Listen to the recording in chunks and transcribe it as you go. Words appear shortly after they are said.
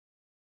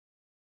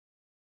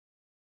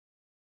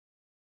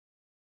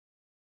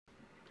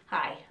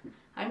Hi,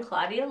 I'm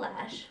Claudia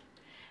Lash,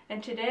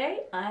 and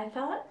today I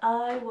thought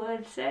I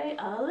would say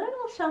a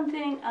little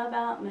something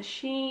about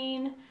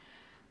machine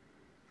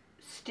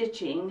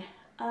stitching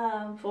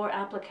for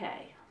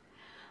applique.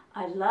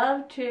 I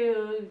love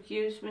to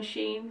use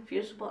machine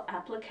fusible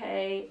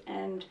applique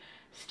and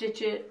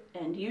stitch it,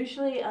 and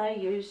usually I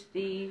use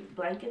the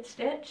blanket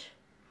stitch,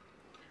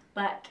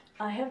 but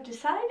I have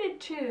decided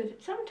too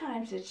that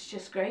sometimes it's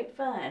just great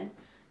fun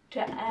to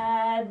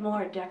add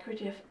more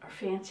decorative or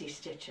fancy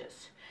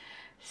stitches.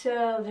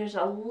 So there's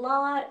a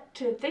lot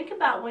to think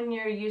about when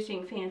you're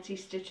using fancy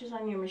stitches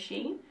on your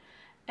machine,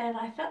 and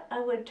I thought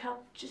I would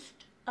talk just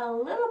a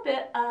little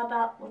bit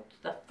about what's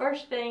the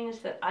first things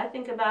that I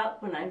think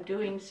about when I'm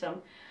doing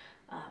some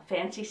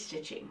fancy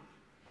stitching.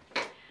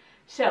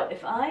 So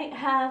if I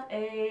have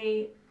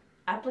a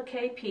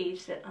applique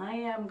piece that I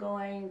am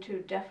going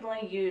to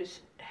definitely use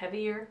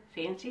heavier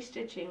fancy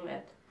stitching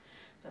with,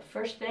 the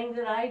first thing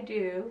that I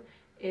do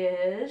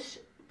is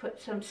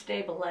put some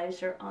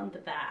stabilizer on the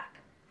back.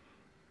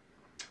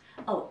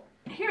 Oh,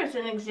 here's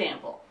an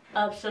example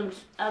of some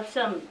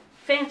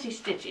fancy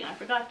stitching. I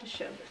forgot to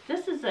show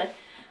this. This is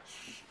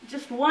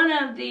just one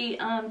of the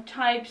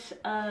types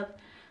of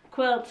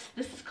quilts.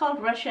 This is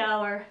called Rush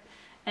Hour,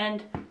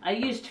 and I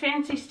used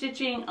fancy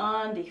stitching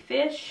on the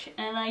fish,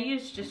 and I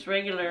used just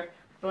regular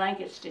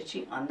blanket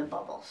stitching on the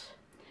bubbles.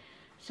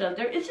 So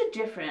there is a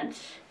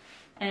difference,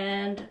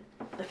 and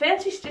the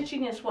fancy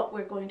stitching is what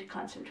we're going to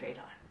concentrate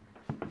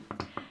on.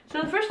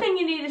 So the first thing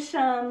you need is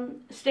some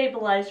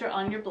stabilizer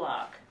on your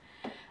block,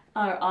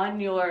 or on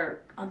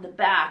the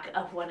back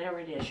of whatever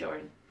it is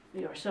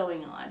you're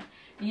sewing on.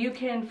 You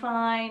can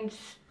find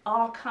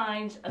all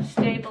kinds of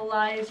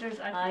stabilizers.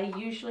 I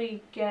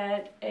usually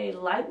get a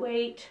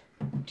lightweight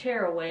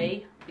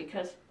tearaway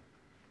because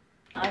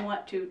I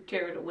want to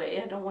tear it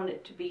away. I don't want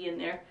it to be in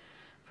there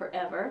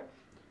forever.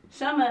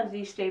 Some of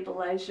the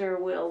stabilizer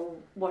will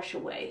wash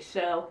away,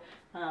 so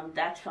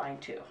that's fine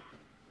too.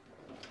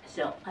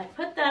 So I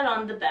put that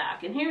on the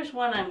back, and here's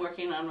one I'm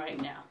working on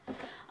right now.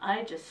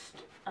 I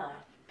just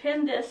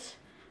pin this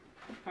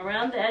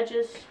around the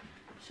edges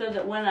so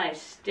that when I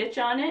stitch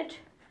on it,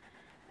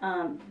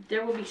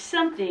 there will be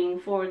something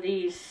for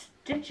these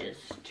stitches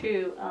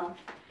to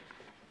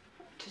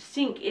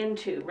sink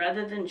into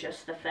rather than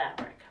just the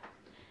fabric.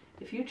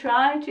 If you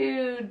try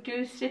to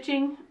do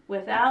stitching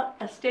without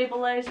a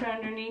stabilizer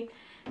underneath,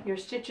 your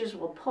stitches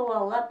will pull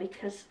all up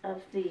because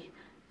of the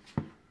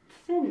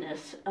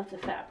thinness of the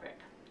fabric.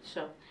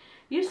 So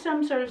use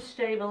some sort of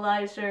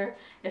stabilizer.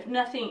 If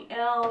nothing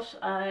else,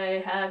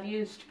 I have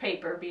used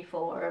paper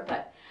before,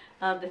 but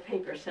the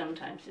paper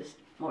sometimes is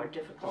more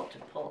difficult to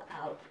pull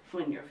out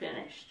when you're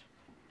finished.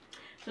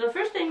 So the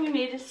first thing you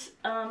need is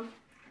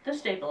the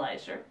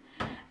stabilizer,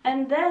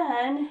 and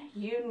then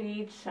you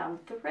need some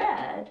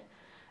thread.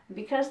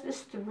 Because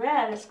this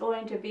thread is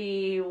going to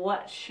be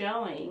what's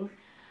showing,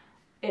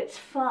 it's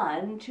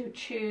fun to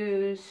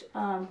choose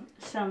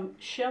some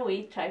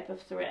showy type of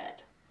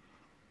thread.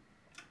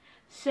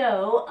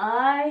 So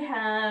I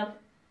have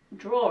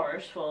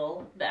drawers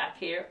full back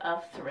here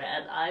of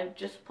thread. I've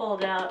just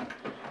pulled out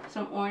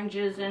some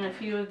oranges and a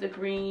few of the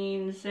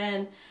greens,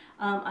 and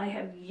I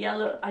have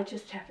yellow. I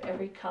just have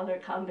every color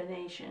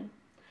combination.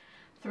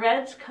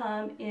 Threads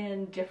come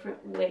in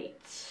different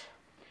weights.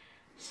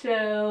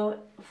 So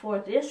for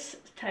this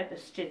type of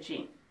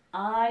stitching,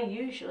 I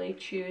usually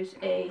choose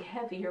a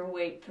heavier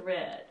weight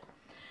thread.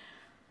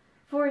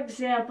 For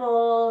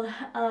example,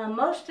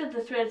 most of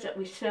the threads that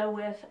we sew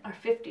with are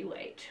 50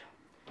 weight.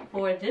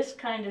 For this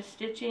kind of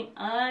stitching,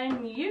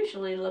 I'm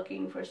usually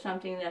looking for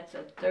something that's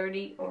a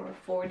 30 or a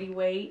 40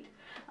 weight.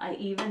 I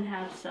even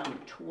have some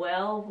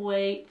 12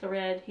 weight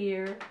thread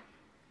here.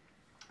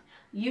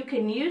 You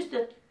can use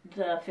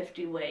the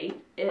 50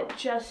 weight. It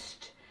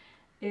just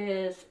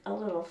is a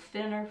little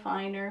thinner,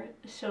 finer,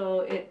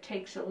 so it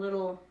takes a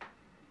little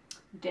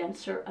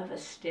denser of a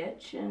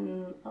stitch,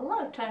 and a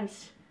lot of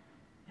times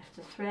if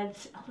the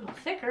thread's a little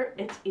thicker,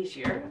 it's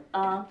easier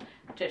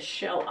to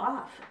show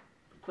off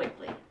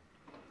quickly.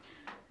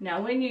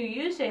 Now when you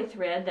use a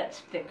thread that's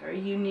thicker,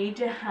 you need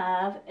to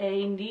have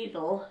a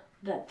needle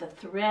that the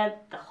thread,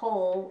 the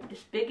hole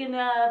is big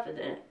enough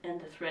and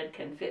the thread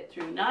can fit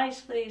through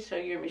nicely, so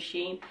your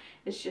machine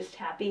is just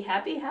happy,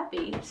 happy,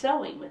 happy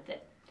sewing with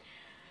it.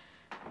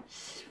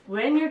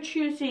 When you're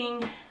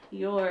choosing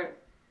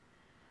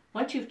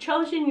once you've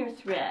chosen your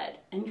thread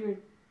and you're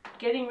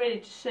getting ready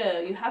to sew,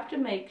 you have to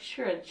make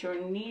sure that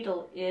your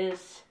needle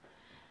is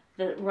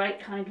the right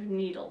kind of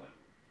needle.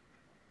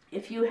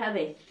 If you have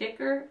a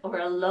thicker or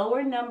a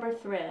lower number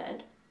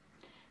thread,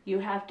 you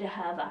have to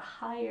have a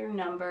higher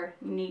number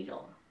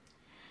needle.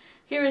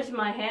 Here is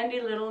my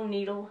handy little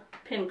needle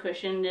pin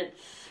cushion.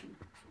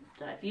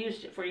 I've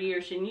used it for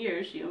years and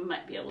years. You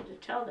might be able to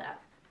tell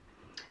that.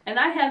 And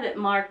I have it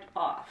marked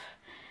off.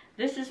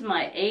 This is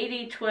my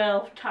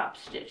 80-12 top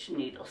stitch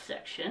needle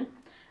section.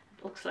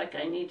 It looks like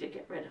I need to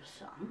get rid of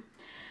some.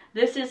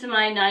 This is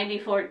my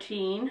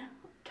 90-14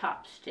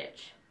 top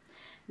stitch.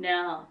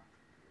 Now,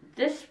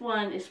 this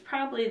one is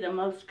probably the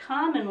most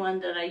common one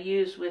that I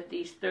use with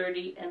these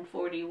 30 and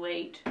 40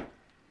 weight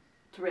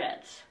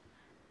threads.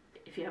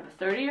 If you have a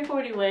 30 or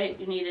 40 weight,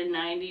 you need a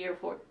 90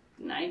 or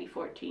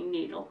 90-14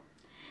 needle.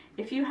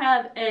 If you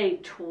have a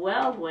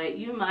 12 weight,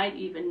 you might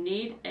even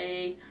need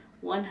a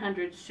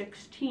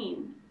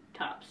 116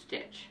 top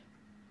stitch.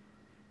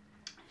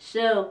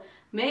 So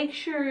make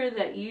sure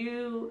that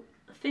you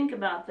think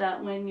about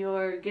that when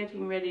you're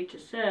getting ready to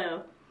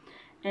sew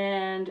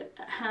and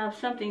have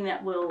something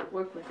that will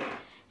work with it.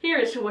 Here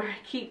is where I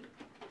keep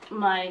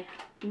my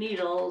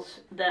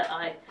needles that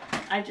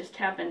I just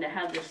happen to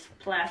have this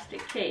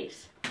plastic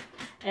case,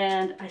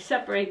 and I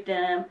separate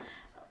them.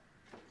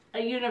 A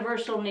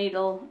universal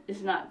needle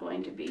is not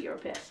going to be your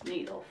best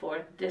needle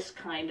for this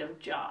kind of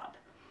job.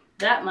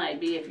 That might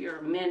be if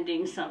you're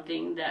mending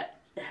something that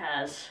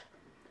has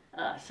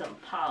some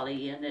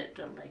poly in it,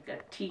 like a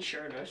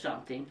t-shirt or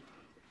something.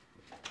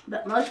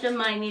 But most of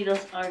my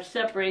needles are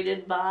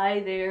separated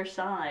by their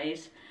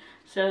size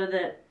so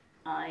that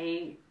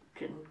I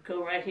can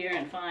go right here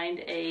and find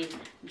a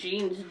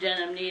jeans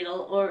denim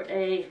needle or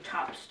a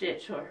top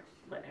stitch or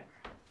whatever.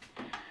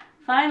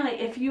 Finally,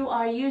 if you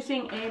are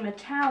using a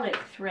metallic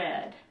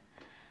thread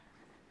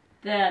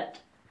that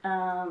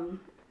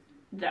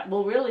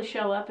will really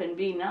show up and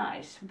be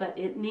nice, but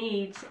it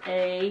needs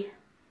a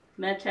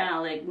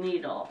metallic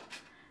needle.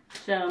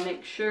 So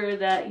make sure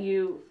that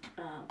you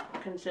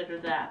consider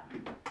that.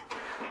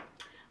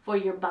 For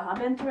your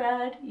bobbin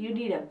thread, you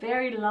need a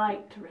very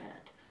light thread.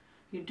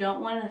 You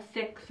don't want a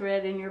thick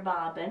thread in your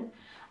bobbin.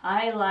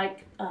 I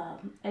like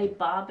a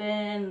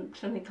bobbin,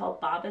 something called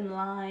bobbin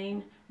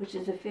line, which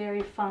is a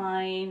very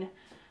fine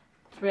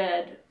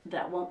thread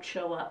that won't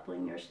show up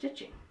when you're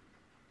stitching.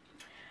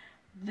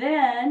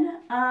 Then,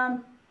 I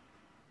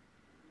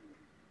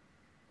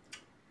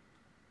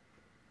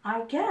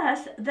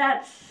guess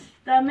that's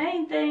the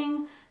main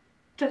thing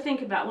to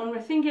think about. When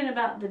we're thinking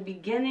about the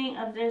beginning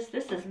of this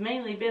has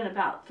mainly been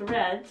about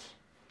threads.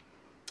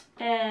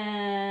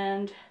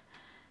 And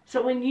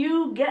so when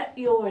you get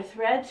your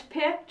threads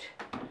picked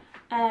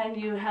and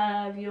you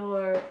have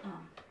your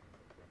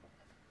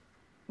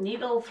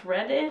needle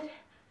threaded,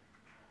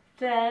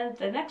 then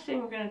the next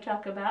thing we're going to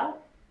talk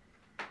about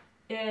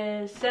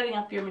is setting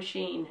up your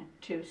machine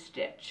to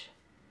stitch.